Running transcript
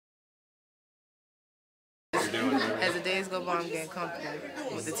doing? As the days go by, I'm getting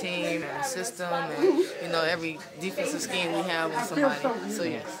comfortable with the team and the system and, you know, every defensive scheme we have with somebody. So,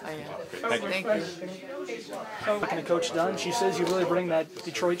 yes, I am. Thank you. Looking at Coach Dunn, she says you really bring that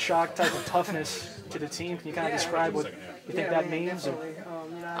Detroit shock type of toughness to the team. Can you kind of describe what you think that means?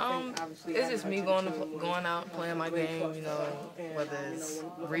 It's just me going out, playing my game, you know, whether it's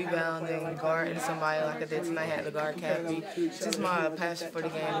rebounding, guarding somebody like I did tonight, had the guard Cappy. Just my passion for the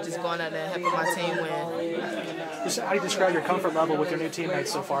game, just going out there and helping my team win. Just how do you describe your comfort level with your new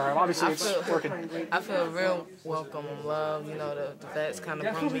teammates so far? Obviously, it's working. I feel real welcome and loved. You know, the vets kind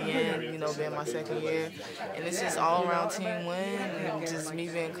of brought me in, you know, being my second year. And it's just all-around team win and just me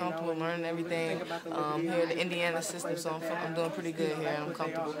being comfortable, learning everything here in the Indiana system. So I'm doing pretty good here. I'm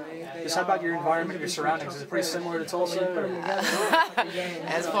comfortable. Just how about your environment, your surroundings? Is it pretty similar to Tulsa?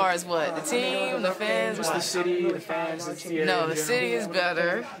 As far as what? The team, the fans? Just the city, the fans, the theater. No, the city is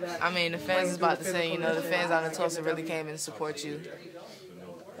better. I mean, the fans is about to say, you know, the fans out in Tulsa really came in to support you.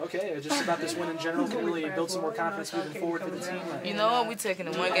 Okay, just about this win in general, can really build some more confidence moving forward for the team? You know what, we're taking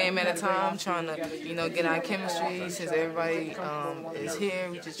it one game at a time, trying to, you know, get our chemistry. Since everybody is here,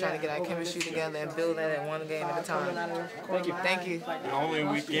 we're just trying to get our chemistry together and build that at one game at a time. Thank you. Thank you. The only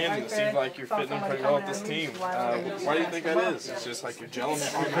weekend, it seems like you're fitting in pretty well with this team. Why do you think that is? It's just like you're gelling.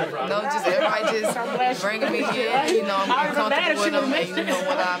 No, just everybody just bringing me here. You know, I'm comfortable with them, and you know,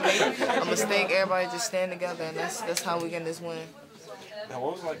 when I make a mistake, everybody just stand together, and that's how we get this win. Now,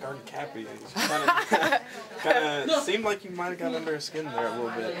 what was it like guarding Cappy? Kind of seemed like you might have got under his skin there a little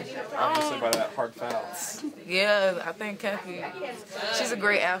bit, obviously by that hard foul. Yeah, I think Cappy, she's a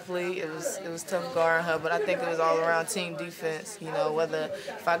great athlete. It was tough guarding her, but I think it was all around team defense. You know, whether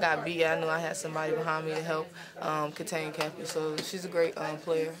if I got beat, I knew I had somebody behind me to help contain Cappy. So she's a great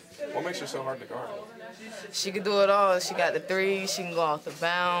player. What makes her so hard to guard? She can do it all. She got the three. She can go off the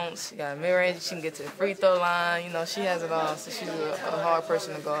bounce. She got a mid-range. She can get to the free throw line. You know, she has it all. So she's a hard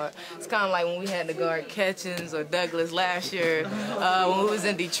person to guard. It's kind of like when we had to guard Catchings or Douglas last year when we was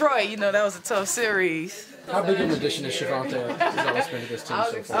in Detroit. You know, that was a tough series. How big of an addition has Shavonte Zellous been to this team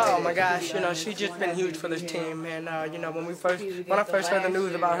so far? Oh my gosh, you know, she's just been huge for this team. And you know, when I first heard the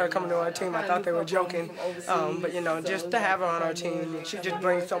news about her coming to our team, I thought they were joking. But you know, just to have her on our team, she just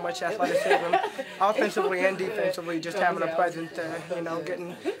brings so much athleticism, offensively and defensively. Just having a presence there, you know,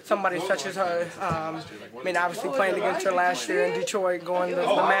 getting somebody such as her. I mean, obviously playing against her last year in Detroit, going the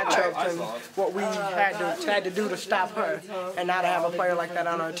matchups and what we had to do to stop her, and now to have a player like that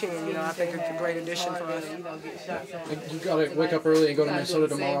on our team, you know, I think it's a great addition for us. You got to wake up early and go to Minnesota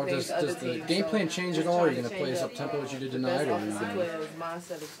tomorrow. Does the game plan change at all? Are you going to play as up-tempo as you did tonight? Or are you going to...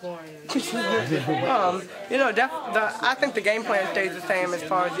 you know, I think the game plan stays the same as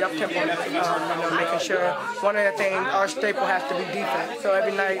far as the up-tempo. You know, making sure one of the things, our staple has to be defense. So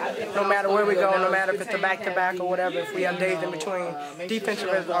every night, no matter where we go, no matter if it's a back-to-back or whatever, if we have days in between, defensive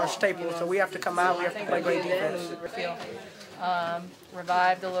is our staple. So we have to come out, we have to play great defense.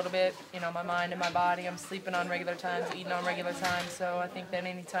 Revived a little bit, you know, my mind and my body. I'm sleeping on regular times, eating on regular times, so I think that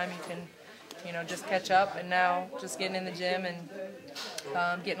anytime you can, you know, just catch up, and now just getting in the gym and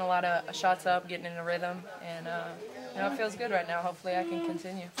getting a lot of shots up, getting in a rhythm, and you know, it feels good right now. Hopefully I can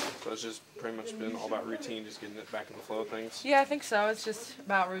continue. So it's just pretty much been all about routine, just getting it back in the flow of things? Yeah, I think so. It's just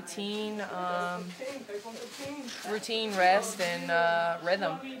about routine, rest, and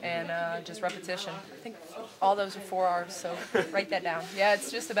rhythm, and just repetition. I think all those are 4 R's, so write that down. Yeah,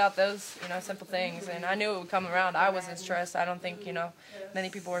 it's just about those, you know, simple things. And I knew it would come around. I wasn't stressed. I don't think, you know, many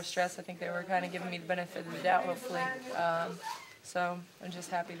people were stressed. I think they were kind of giving me the benefit of the doubt, hopefully. So I'm just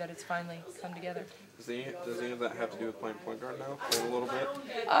happy that it's finally come together. Does any of that have to do with playing point guard now, a little bit?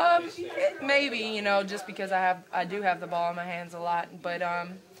 Maybe, you know, just because I do have the ball in my hands a lot, but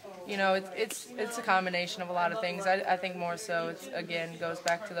you know, it's a combination of a lot of things. I think more so it's, again, goes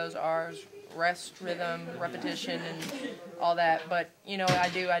back to those R's: rest, rhythm, repetition, and all that. But you know, I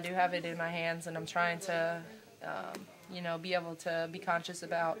do have it in my hands, and I'm trying to you know, be able to be conscious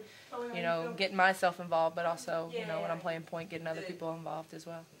about, you know, getting myself involved, but also, you know, when I'm playing point, getting other people involved as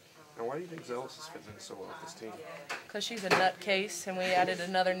well. And why do you think Zellous is fitting in so well with this team? Because she's a nutcase, and we added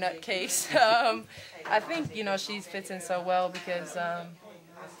another nutcase. I think, you know, she fits in so well because,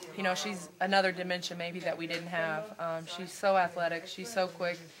 you know, she's another dimension maybe that we didn't have. She's so athletic. She's so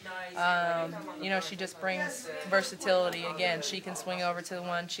quick. You know, she just brings versatility. Again, she can swing over to the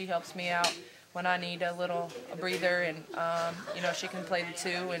one. She helps me out when I need a breather, and you know, she can play the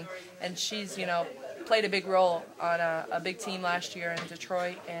two, and she's, you know, played a big role on a big team last year in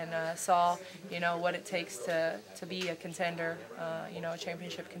Detroit, and saw, what it takes to be a contender, a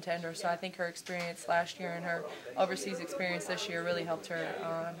championship contender. So I think her experience last year and her overseas experience this year really helped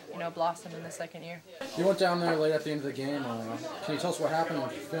her, blossom in the second year. You went down there late at the end of the game. Can you tell us what happened?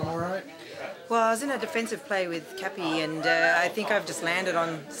 Are you feeling all right? Well, I was in a defensive play with Cappy, and I think I've just landed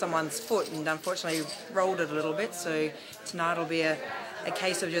on someone's foot and unfortunately rolled it a little bit. So tonight will be a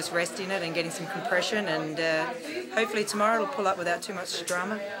case of just resting it and getting some compression, and hopefully tomorrow it'll pull up without too much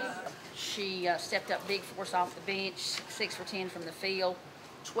drama. She stepped up big for us off the bench, 6 for 10 from the field,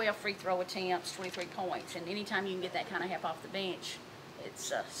 12 free throw attempts, 23 points. And anytime you can get that kind of help off the bench,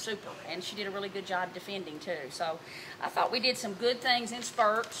 it's super. And she did a really good job defending too. So I thought we did some good things in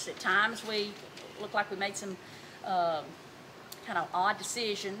spurts. At times we looked like we made some kind of odd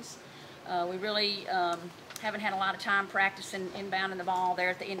decisions. We really haven't had a lot of time practicing inbounding the ball there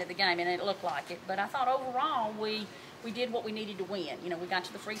at the end of the game, and it looked like it. But I thought overall we did what we needed to win. We got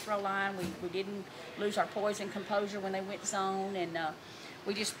to the free throw line. We didn't lose our poise and composure when they went zone, and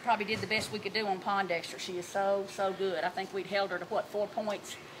we just probably did the best we could do on Pondexter. She is so good. I think we'd held her to 4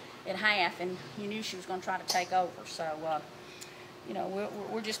 points at half, and you knew she was going to try to take over. So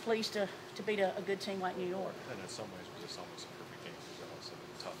we're just pleased to beat a good team like New York. And in some ways, it was almost a perfect game for Zellous.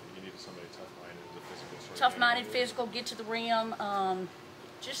 Tough. You needed somebody tough-minded, physical. Tough-minded, physical, get to the rim,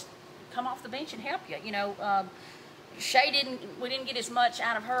 just come off the bench and help you. We didn't get as much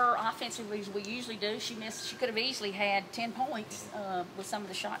out of her offensively as we usually do. She could have easily had 10 points with some of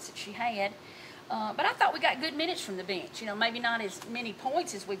the shots that she had. But I thought we got good minutes from the bench. Maybe not as many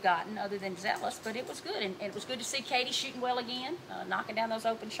points as we've gotten other than Zellous, but it was good. And it was good to see Katie shooting well again, knocking down those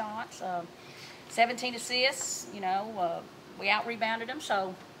open shots. 17 assists, we out-rebounded them.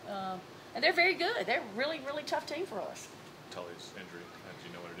 So, and they're very good. They're a really, really tough team for us. Tully's injury, do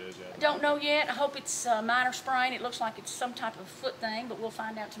you know what it is yet? Don't know yet. I hope it's a minor sprain. It looks like it's some type of foot thing, but we'll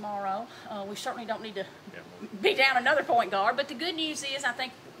find out tomorrow. We certainly don't need to be down another point guard. But the good news is I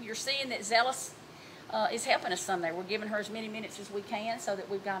think you're seeing that Zellous is helping us some there. We're giving her as many minutes as we can so that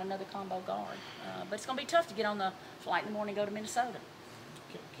we've got another combo guard. But it's going to be tough to get on the flight in the morning and go to Minnesota.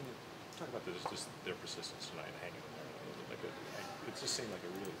 Can you talk about just their persistence tonight and hanging in there a little bit? It just seemed like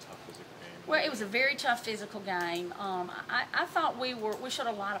a really tough physical game. Well, it was a very tough physical game. I thought we showed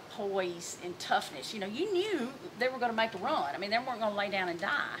a lot of poise and toughness. You knew they were going to make a run. I mean, they weren't going to lay down and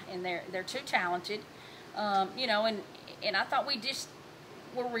die, and they're too talented. And I thought we just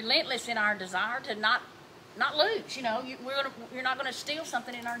were relentless in our desire to not lose. You're not going to steal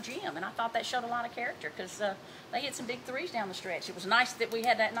something in our gym, and I thought that showed a lot of character because they hit some big threes down the stretch. It was nice that we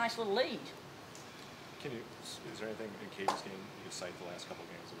had that nice little lead. Is there anything in Katie's game you could cite the last couple of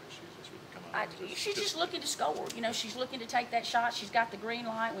games the way she's just really come out? She's just looking to score. She's looking to take that shot. She's got the green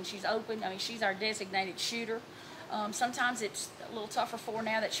light when she's open. I mean, she's our designated shooter. Sometimes it's a little tougher for her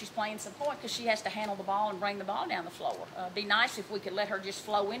now that she's playing some point because she has to handle the ball and bring the ball down the floor. It'd be nice if we could let her just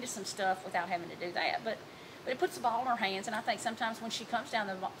flow into some stuff without having to do that. But it puts the ball in her hands, and I think sometimes when she comes down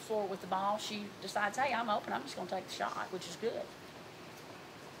the floor with the ball, she decides, hey, I'm open. I'm just going to take the shot, which is good.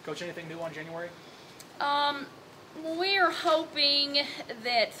 Coach, anything new on January? We're hoping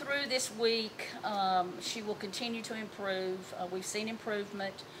that through this week she will continue to improve. We've seen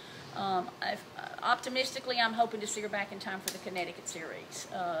improvement. Optimistically, I'm hoping to see her back in time for the Connecticut series.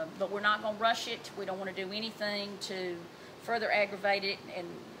 But we're not going to rush it. We don't want to do anything to further aggravate it. And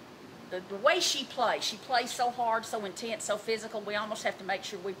the way she plays so hard, so intense, so physical, we almost have to make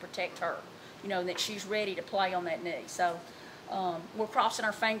sure we protect her, that she's ready to play on that knee. So we're crossing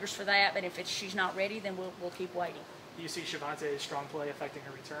our fingers for that, but if she's not ready, then we'll keep waiting. Do you see Shavonte's strong play affecting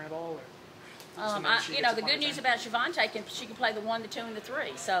her return at all? The good news about Shavonte, she can play the 1, the 2, and the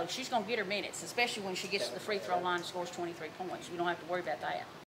 3. So she's going to get her minutes, especially when she gets to the free throw line and scores 23 points. We don't have to worry about that.